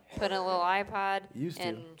asleep, put in a little iPod. Used to.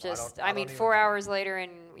 And just, I don't 4 hours later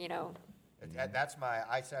and,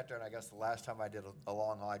 I sat there, and I guess the last time I did a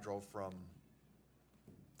long haul, I drove from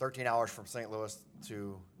 13 hours from St. Louis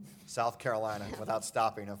to South Carolina without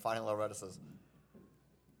stopping. And finally, Loretta says,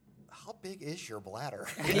 how big is your bladder?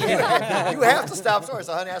 You have to stop somewhere.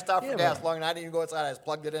 So, honey, I stopped for gas long, and I didn't even go outside. I just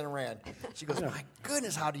plugged it in and ran. She goes, my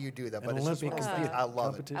goodness, how do you do that? But it's just one of those things. I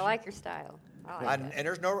love it. I like your style. I like And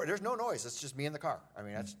there's no noise. It's just me in the car. I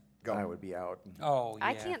mean, that's go. I would be out. Oh, yeah.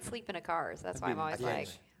 I can't sleep in a car, so that's why I'm always like,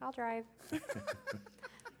 I'll drive.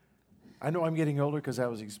 I know I'm getting older because I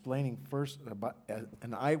was explaining first about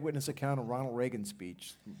an eyewitness account of Ronald Reagan's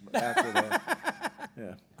speech after that.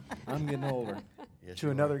 Yeah, I'm getting older. Yes,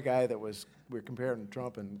 To another guy that we were comparing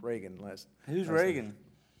Trump and Reagan last. Who's Reagan?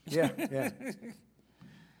 Yeah.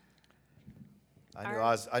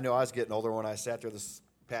 I knew I was getting older when I sat there this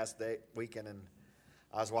past weekend, and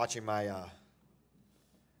I was watching my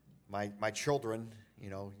my children.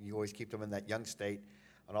 You know, you always keep them in that young state.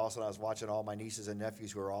 And all of a sudden, I was watching all my nieces and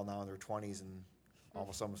nephews who are all now in their 20s, and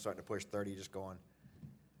almost some starting to push 30, just going,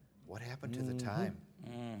 what happened to the time?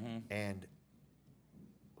 And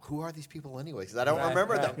who are these people anyway? Because I don't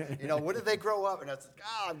remember them. You know, when did they grow up? And it's like,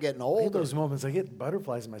 I'm getting I older. get those moments. I get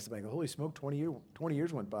butterflies in my stomach. Holy smoke, 20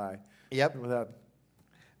 years went by. Yep. Without.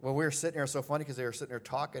 Well, we were sitting there, so funny because they were sitting there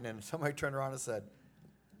talking, and somebody turned around and said,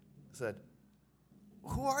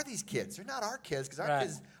 who are these kids? They're not our kids,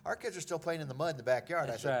 because our kids are still playing in the mud in the backyard.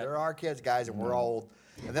 That's I said, right. they're our kids, guys, and we're old.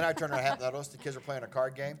 And then I turned around and noticed the kids were playing a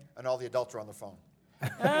card game, and all the adults were on their phone.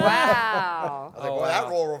 Wow. I was like, well, that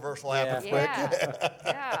role reversal happened quick.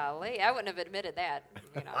 I wouldn't have admitted that.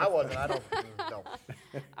 You know. I wasn't. I don't know.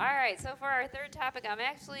 All right, so for our third topic, I'm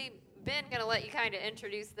actually, Ben, going to let you kind of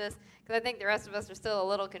introduce this, because I think the rest of us are still a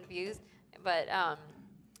little confused. But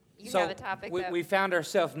you have a topic we found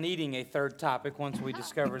ourselves needing a third topic once we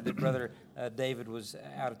discovered that Brother David was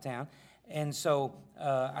out of town. And so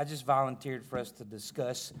I just volunteered for us to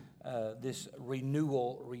discuss this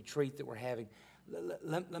renewal retreat that we're having.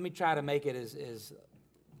 Let me try to make it as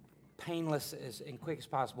painless and quick as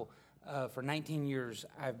possible. For 19 years,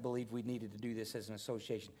 I've believed we needed to do this as an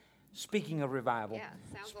association. Speaking of revival. Yeah,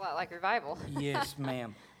 sounds a lot like revival. Yes,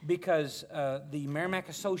 ma'am. Because the Merrimack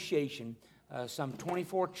Association, some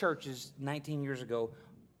 24 churches 19 years ago,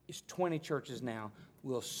 is 20 churches now.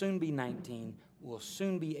 Will soon be 19, will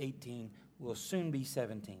soon be 18, will soon be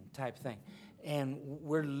 17 type thing. And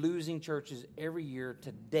we're losing churches every year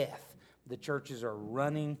to death. The churches are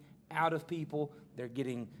running out of people. They're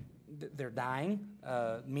dying,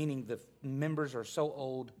 meaning the members are so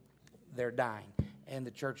old, they're dying. And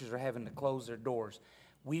the churches are having to close their doors.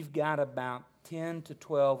 We've got about 10 to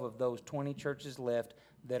 12 of those 20 churches left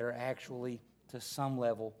that are actually, to some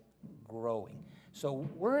level, growing. So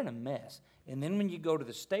we're in a mess. And then when you go to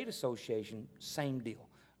the state association, same deal.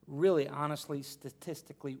 Really, honestly,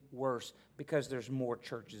 statistically worse because there's more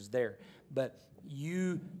churches there. But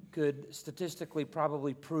you could statistically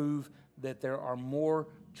probably prove that there are more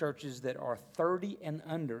churches that are 30 and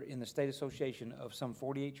under in the state association of some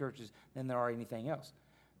 48 churches than there are anything else.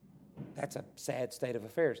 That's a sad state of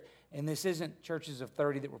affairs. And this isn't churches of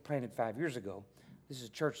 30 that were planted 5 years ago. This is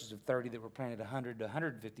churches of 30 that were planted 100 to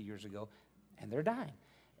 150 years ago, and they're dying.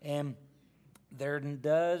 And there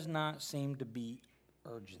does not seem to be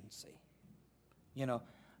urgency. You know,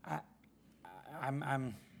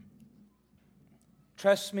 I'm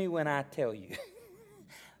trust me when I tell you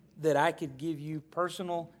that I could give you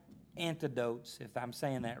personal antidotes, if I'm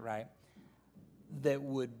saying that right, that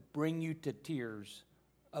would bring you to tears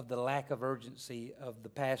of the lack of urgency of the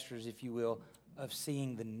pastors, if you will, of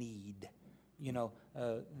seeing the need. You know,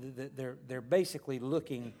 they're basically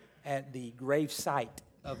looking at the grave site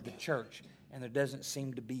of the church, and there doesn't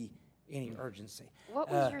seem to be any urgency.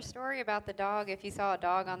 What was your story about the dog? If you saw a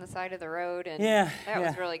dog on the side of the road, and that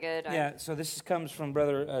was really good. Yeah. So this comes from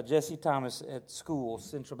Brother Jesse Thomas at school,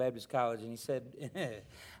 Central Baptist College, and he said,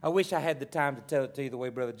 "I wish I had the time to tell it to you the way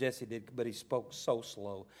Brother Jesse did, but he spoke so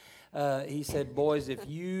slow." He said, "Boys, if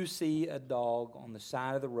you see a dog on the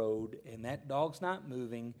side of the road and that dog's not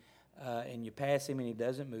moving, and you pass him and he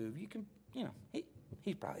doesn't move, you can,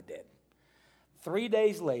 he's probably dead. 3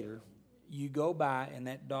 days later." You go by and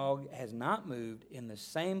that dog has not moved in the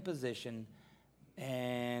same position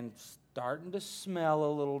and starting to smell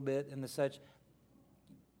a little bit and the such.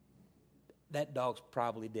 That dog's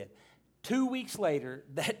probably dead. 2 weeks later,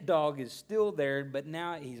 that dog is still there, but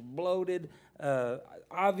now he's bloated,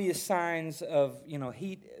 obvious signs of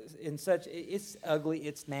heat and such. It's ugly,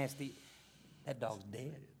 it's nasty. That dog's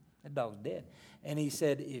dead. That dog's dead. And he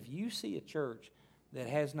said, if you see a church that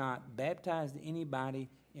has not baptized anybody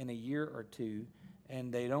in a year or two,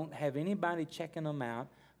 and they don't have anybody checking them out,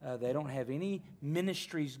 they don't have any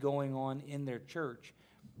ministries going on in their church,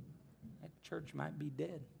 that church might be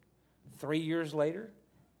dead. 3 years later,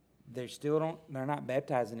 They're not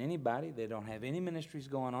baptizing anybody. They don't have any ministries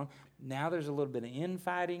going on. Now there's a little bit of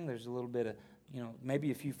infighting. There's a little bit of,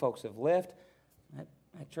 maybe a few folks have left.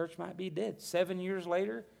 That church might be dead. 7 years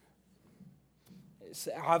later, it's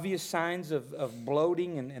obvious signs of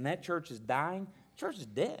bloating, and that church is dying. Church is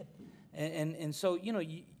dead. And so,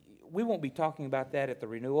 we won't be talking about that at the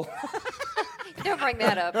Renewal. Don't bring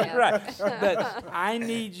that up. Yeah. Right. But I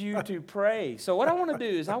need you to pray. So what I want to do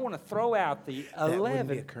is I want to throw out the 11. That wouldn't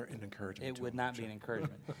be an encouragement. It would not be an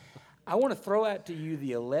encouragement. I want to throw out to you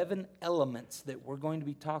the 11 elements that we're going to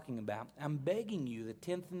be talking about. I'm begging you, the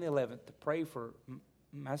 10th and the 11th, to pray for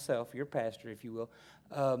myself, your pastor, if you will,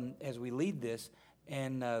 as we lead this.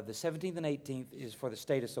 And the 17th and 18th is for the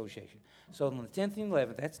State Association. So on the 10th and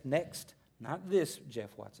 11th, that's next, not this,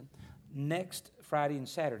 Jeff Watson, next Friday and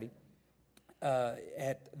Saturday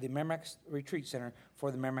at the Merrimack Retreat Center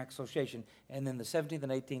for the Merrimack Association, and then the 17th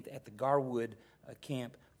and 18th at the Garwood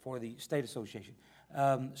camp for the State Association.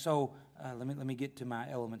 So let me get to my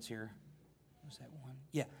elements here. Was that one?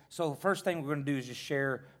 Yeah. So the first thing we're going to do is just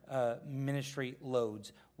share ministry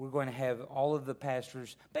loads. We're going to have all of the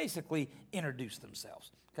pastors basically introduce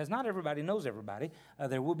themselves, because not everybody knows everybody.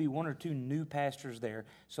 There will be one or two new pastors there.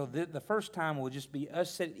 So the first time will just be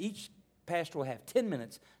us. Each pastor will have 10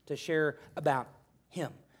 minutes to share about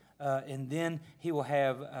him. And then he will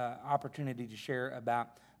have opportunity to share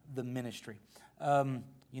about the ministry.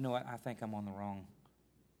 You know what? I think I'm on the wrong.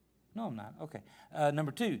 No, I'm not. Okay.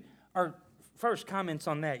 Number two, our first comments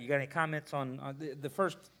on that. You got any comments on the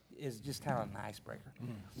first is just kind of an icebreaker.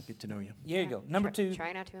 Get to know you. Here you go. Number two.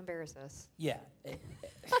 Try not to embarrass us. Yeah.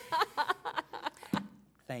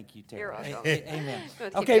 Thank you, Terry. You're welcome. Amen.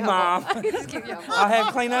 Let's Okay, keep you Mom. humble. Let's keep you humble. I'll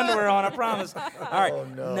have clean underwear on, I promise. All right. Oh,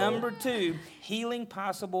 no. Number two, healing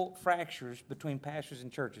possible fractures between pastors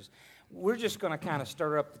and churches. We're just going to kind of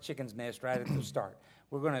stir up the chicken's nest right at the start.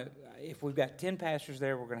 We're going to, if we've got 10 pastors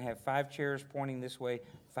there, we're going to have 5 chairs pointing this way,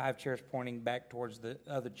 5 chairs pointing back towards the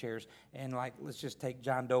other chairs. And let's just take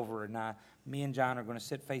John Dover and I. Me and John are going to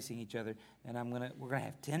sit facing each other, and we're going to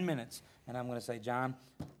have 10 minutes, and I'm going to say, John,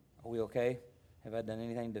 are we okay? Have I done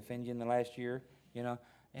anything to offend you in the last year?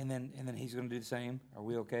 And then he's going to do the same. Are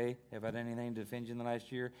we okay? Have I done anything to offend you in the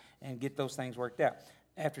last year? And get those things worked out.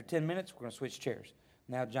 After 10 minutes, we're going to switch chairs.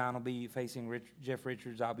 Now John will be facing Jeff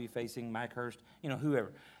Richards. I'll be facing Mike Hurst.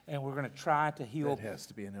 whoever. And we're going to try to heal. That has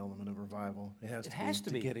to be an element of revival. It has to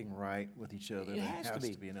be getting right with each other. It has to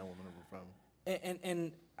be an element of revival.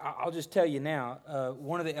 And I'll just tell you now,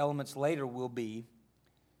 one of the elements later will be,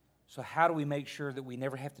 so how do we make sure that we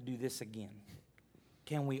never have to do this again?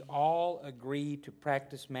 Can we all agree to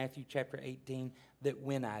practice Matthew chapter 18, that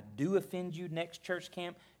when I do offend you next church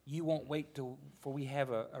camp, you won't wait for we have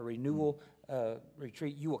a renewal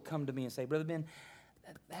retreat. You will come to me and say, Brother Ben,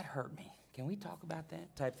 that hurt me. Can we talk about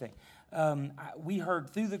that type thing? We heard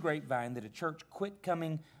through the grapevine that a church quit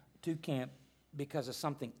coming to camp because of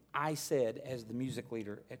something I said as the music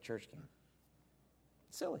leader at church camp.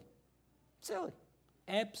 Silly.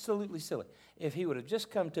 Absolutely silly. If he would have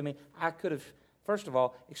just come to me, I could have, first of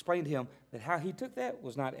all, explained to him that how he took that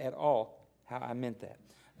was not at all how I meant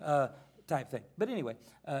that type thing. But anyway,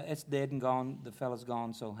 it's dead and gone. The fella's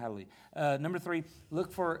gone, so hallelujah. Number 3,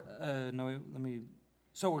 look for,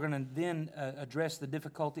 so we're going to then address the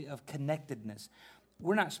difficulty of connectedness.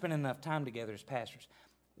 We're not spending enough time together as pastors.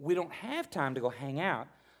 We don't have time to go hang out,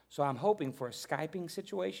 so I'm hoping for a Skyping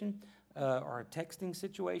situation or a texting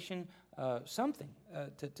situation, something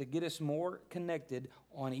to get us more connected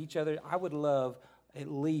on each other. I would love at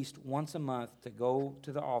least once a month to go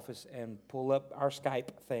to the office and pull up our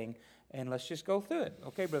Skype thing, and let's just go through it.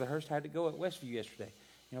 Okay, Brother Hurst had to go at Westview yesterday.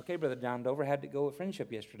 Okay, Brother John Dover had to go at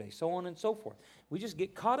Friendship yesterday, so on and so forth. We just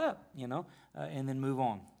get caught up, and then move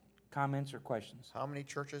on. Comments or questions? How many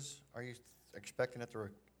churches are you expecting at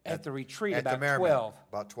the retreat? At about the Merrimack? 12.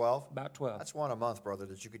 About 12? About 12. That's one a month, brother,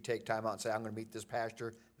 that you could take time out and say, I'm going to meet this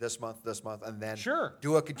pastor this month, and then Sure.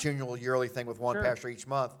 do a continual yearly thing with one Sure. pastor each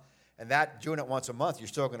month. And that, doing it once a month, you're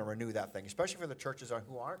still going to renew that thing, especially for the churches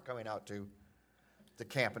who aren't coming out to the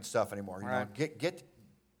camp and stuff anymore. Right.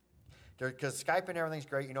 Because Skype and everything's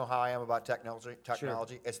great. You know how I am about technology. Sure.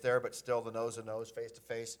 It's there, but still the nose to nose, face to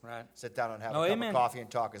face. Right. Sit down and have Oh, a cup amen. of coffee and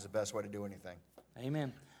talk is the best way to do anything.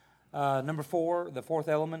 Amen. Number 4, the fourth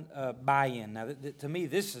element, buy-in. Now, to me,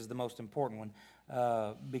 this is the most important one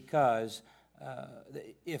because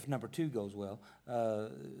if number 2 goes well,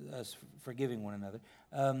 us forgiving one another,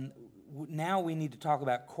 now we need to talk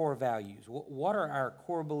about core values. What are our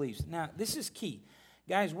core beliefs? Now, this is key.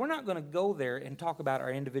 Guys, we're not going to go there and talk about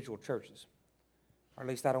our individual churches, or at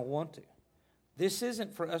least I don't want to. This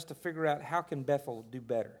isn't for us to figure out how can Bethel do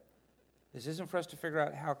better. This isn't for us to figure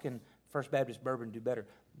out how can First Baptist Bourbon do better.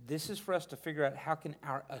 This is for us to figure out how can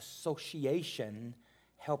our association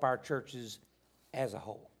help our churches as a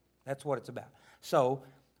whole. That's what it's about. So,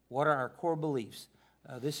 what are our core beliefs?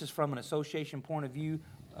 This is from an association point of view.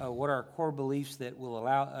 What are our core beliefs that will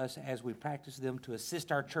allow us, as we practice them, to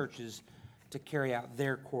assist our churches to carry out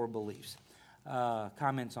their core beliefs?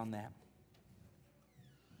 Comments on that?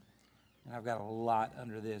 And I've got a lot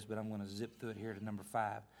under this, but I'm going to zip through it here to number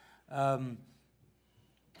 5.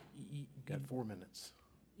 Got 4 minutes.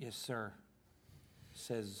 Yes, sir,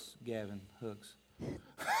 says Gavin Hooks.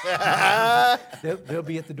 They'll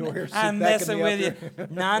be at the door here. I'm messing with you.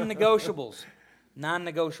 Non-negotiables.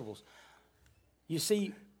 Non-negotiables. You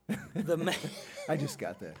see, I just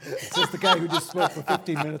got that. It's just the guy who just spoke for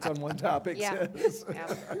 15 minutes on one topic. Yeah. Says.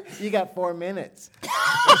 Yeah. You got 4 minutes.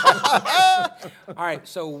 All right,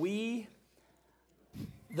 so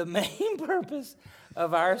the main purpose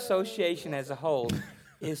of our association as a whole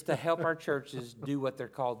is to help our churches do what they're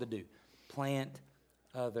called to do. Plant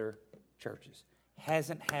other churches.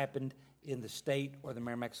 Hasn't happened in the state or the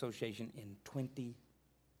Merrimack Association in 20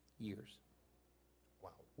 years.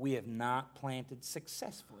 Wow. We have not planted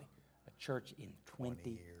successfully a church in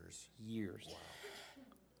 20 years. Wow.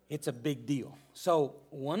 It's a big deal. So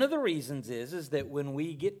one of the reasons is that when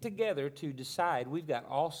we get together to decide, we've got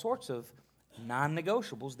all sorts of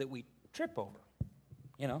non-negotiables that we trip over.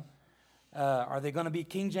 You know, are they going to be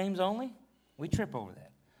King James only? We trip over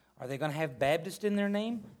that. Are they going to have Baptist in their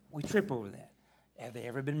name? We trip over that. Have they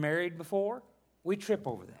ever been married before? We trip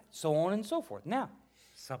over that. So on and so forth. Now,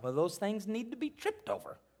 some of those things need to be tripped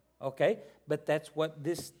over, okay? But that's what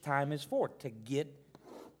this time is for, to get,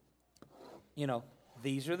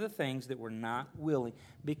 these are the things that we're not willing,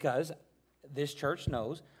 because this church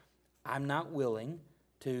knows I'm not willing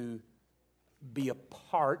to be a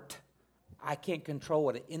part. I can't control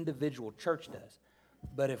what an individual church does.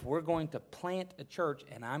 But if we're going to plant a church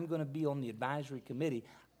and I'm going to be on the advisory committee,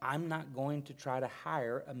 I'm not going to try to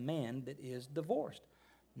hire a man that is divorced.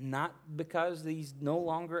 Not because he's no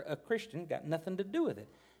longer a Christian, got nothing to do with it.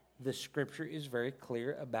 The scripture is very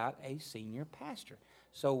clear about a senior pastor.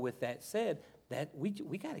 So with that said, that we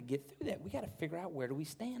got to get through that. We got to figure out where do we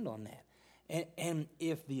stand on that. And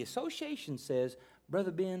if the association says,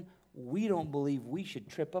 Brother Ben, we don't believe we should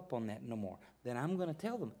trip up on that no more, then I'm going to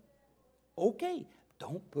tell them, okay,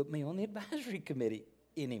 don't put me on the advisory committee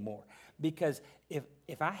anymore. Because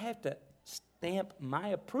if I have to stamp my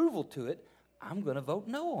approval to it, I'm going to vote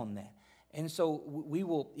no on that. And so we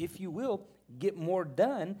will, if you will, get more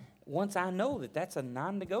done once I know that that's a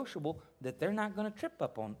non-negotiable, that they're not going to trip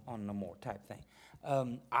up on no more type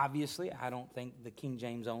thing. Obviously, I don't think the King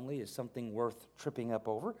James only is something worth tripping up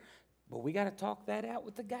over, but we got to talk that out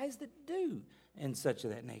with the guys that do and such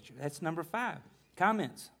of that nature. That's number 5.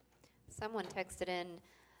 Comments? Someone texted in,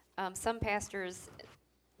 some pastors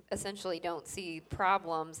essentially don't see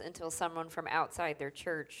problems until someone from outside their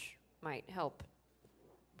church might help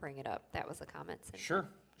bring it up. That was a comment. Sure.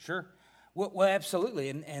 Well, absolutely,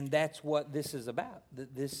 and that's what this is about.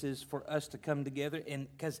 This is for us to come together, and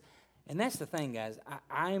that's the thing, guys.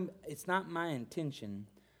 It's not my intention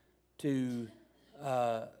to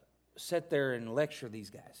sit there and lecture these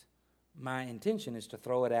guys. My intention is to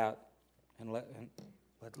throw it out and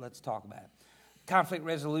let's talk about it. Conflict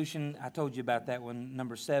resolution, I told you about that one.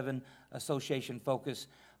 Number 7, association focus.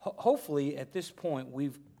 Hopefully, at this point,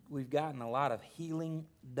 we've gotten a lot of healing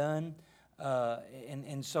done,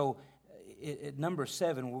 and so at number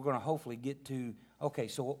 7, we're going to hopefully get to, okay,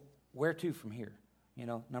 so where to from here?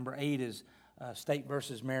 Number 8 is state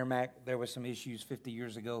versus Merrimack. There were some issues 50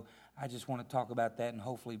 years ago. I just want to talk about that and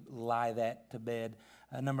hopefully lie that to bed.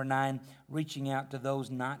 Number 9, reaching out to those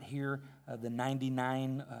not here, the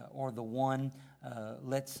 99 or the 1.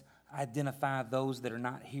 Let's identify those that are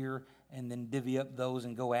not here and then divvy up those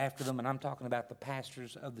and go after them. And I'm talking about the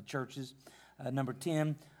pastors of the churches. Number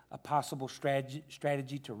 10, a possible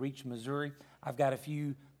strategy to reach Missouri. I've got a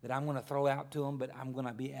few that I'm going to throw out to them, but I'm going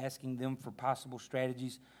to be asking them for possible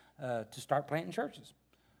strategies to start planting churches.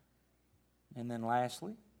 And then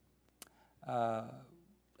lastly, have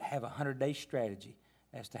a 100-day strategy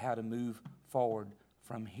as to how to move forward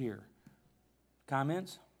from here.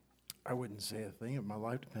 Comments? I wouldn't say a thing if my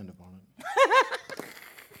life depended upon it.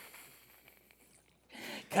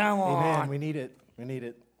 Come on. Amen. We need it.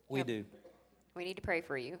 We do. We need to pray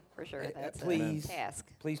for you, for sure. That's please, a task.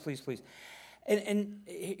 Please. And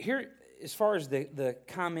here, as far as the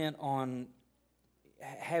comment on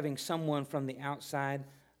having someone from the outside,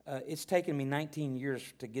 it's taken me 19 years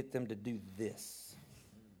to get them to do this.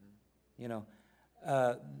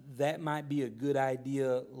 That might be a good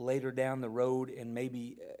idea later down the road, and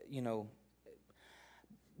maybe,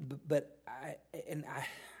 But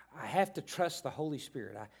I have to trust the Holy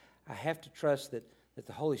Spirit. I have to trust that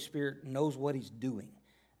the Holy Spirit knows what He's doing.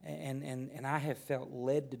 And I have felt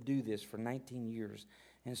led to do this for 19 years.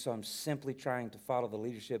 And so I'm simply trying to follow the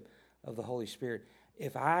leadership of the Holy Spirit.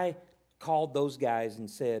 If I called those guys and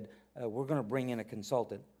said, we're going to bring in a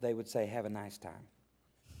consultant, they would say, have a nice time.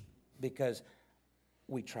 Because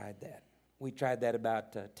we tried that. We tried that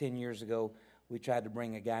about 10 years ago. We tried to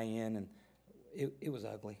bring a guy in, and it was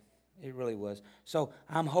ugly. It really was. So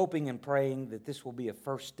I'm hoping and praying that this will be a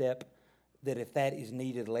first step, that if that is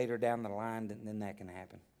needed later down the line, then that can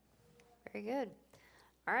happen. Very good.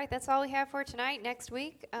 All right, that's all we have for tonight. Next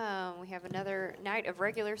week, we have another night of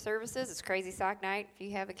regular services. It's Crazy Sock Night if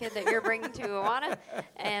you have a kid that you're bringing to Awana.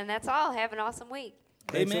 And that's all. Have an awesome week.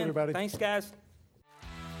 Thanks, Amen. everybody. Thanks, guys.